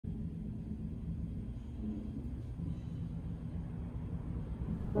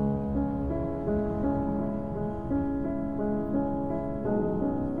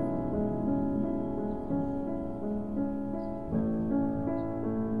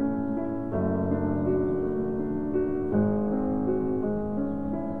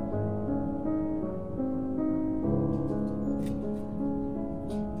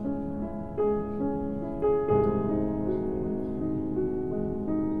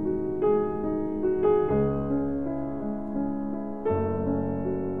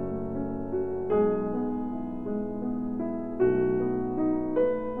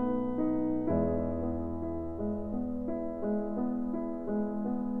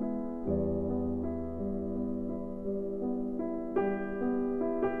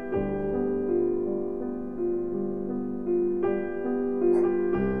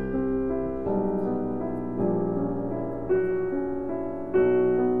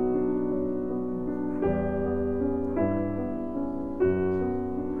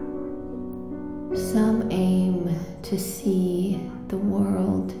to see the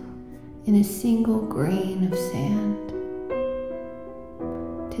world in a single grain of sand.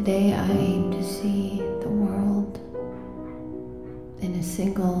 Today I aim to see the world in a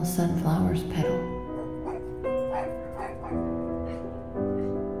single sunflower's petal.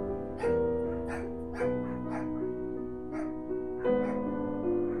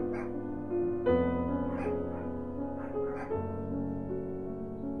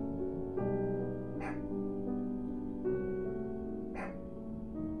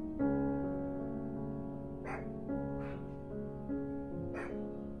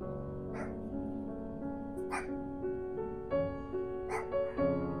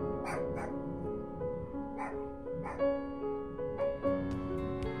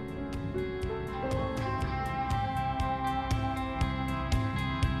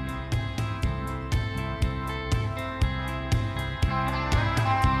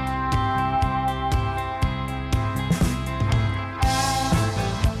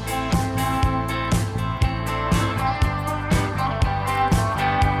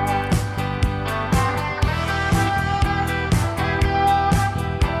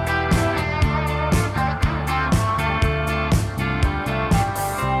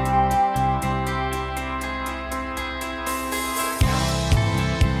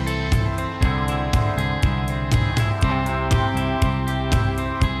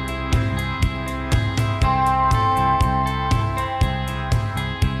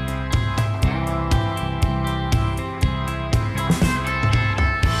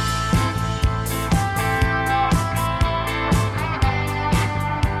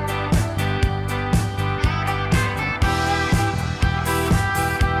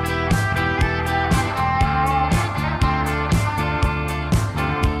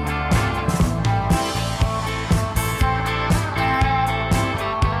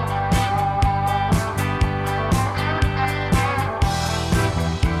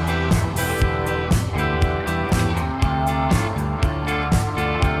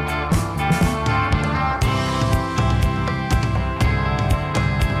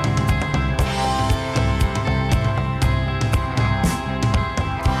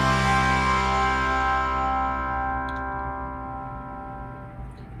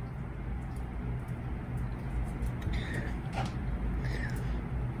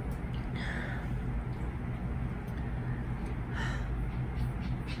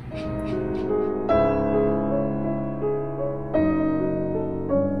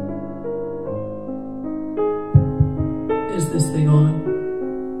 Is this thing on?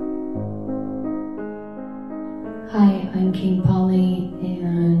 Hi, I'm King Polly,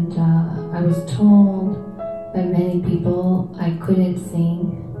 and I was told by many people I couldn't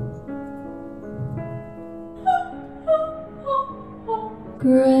sing.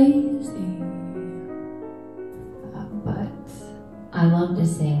 Crazy. But I love to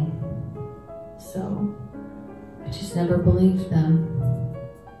sing, so I just never believed them.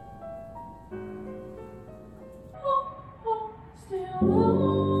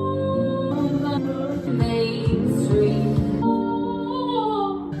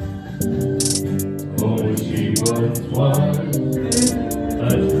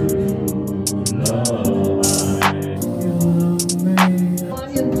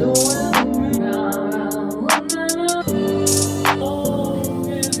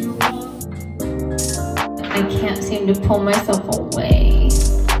 I can't seem to pull myself away.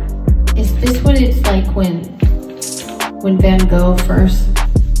 Is this what it's like when Van Gogh first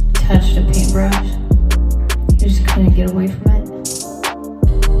touched a paintbrush? You just couldn't get away from it.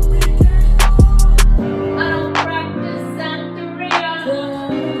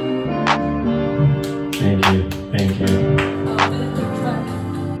 Thank you, thank you.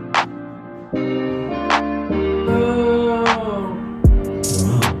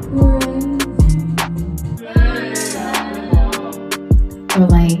 Or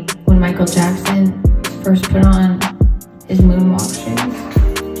like when Michael Jackson first put on his moonwalk shoes,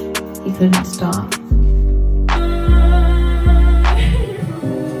 he couldn't stop.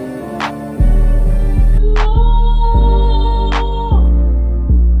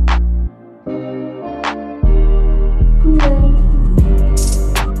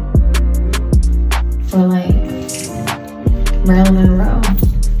 Or like Marilyn Monroe,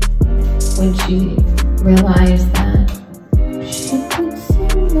 when she realized that she could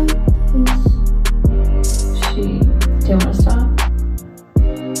sing like this, she didn't want to stop.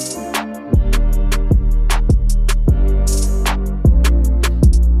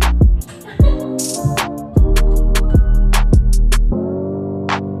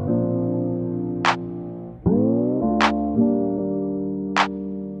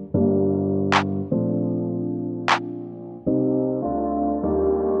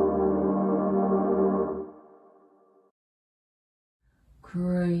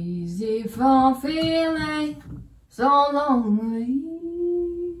 Crazy for feeling so lonely.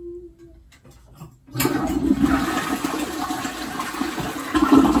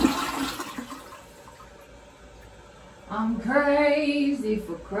 I'm crazy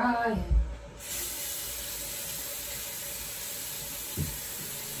for crying.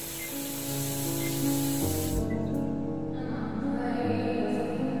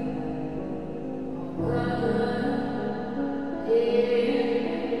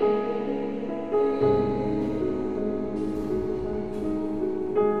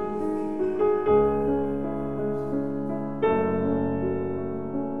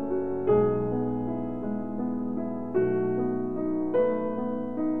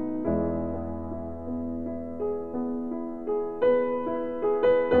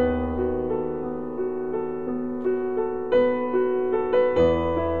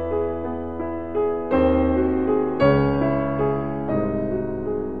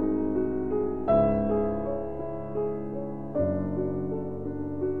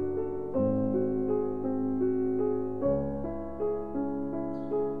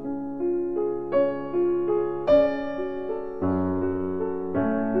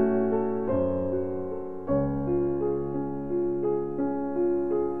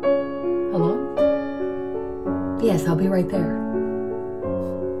 Yes, I'll be right there.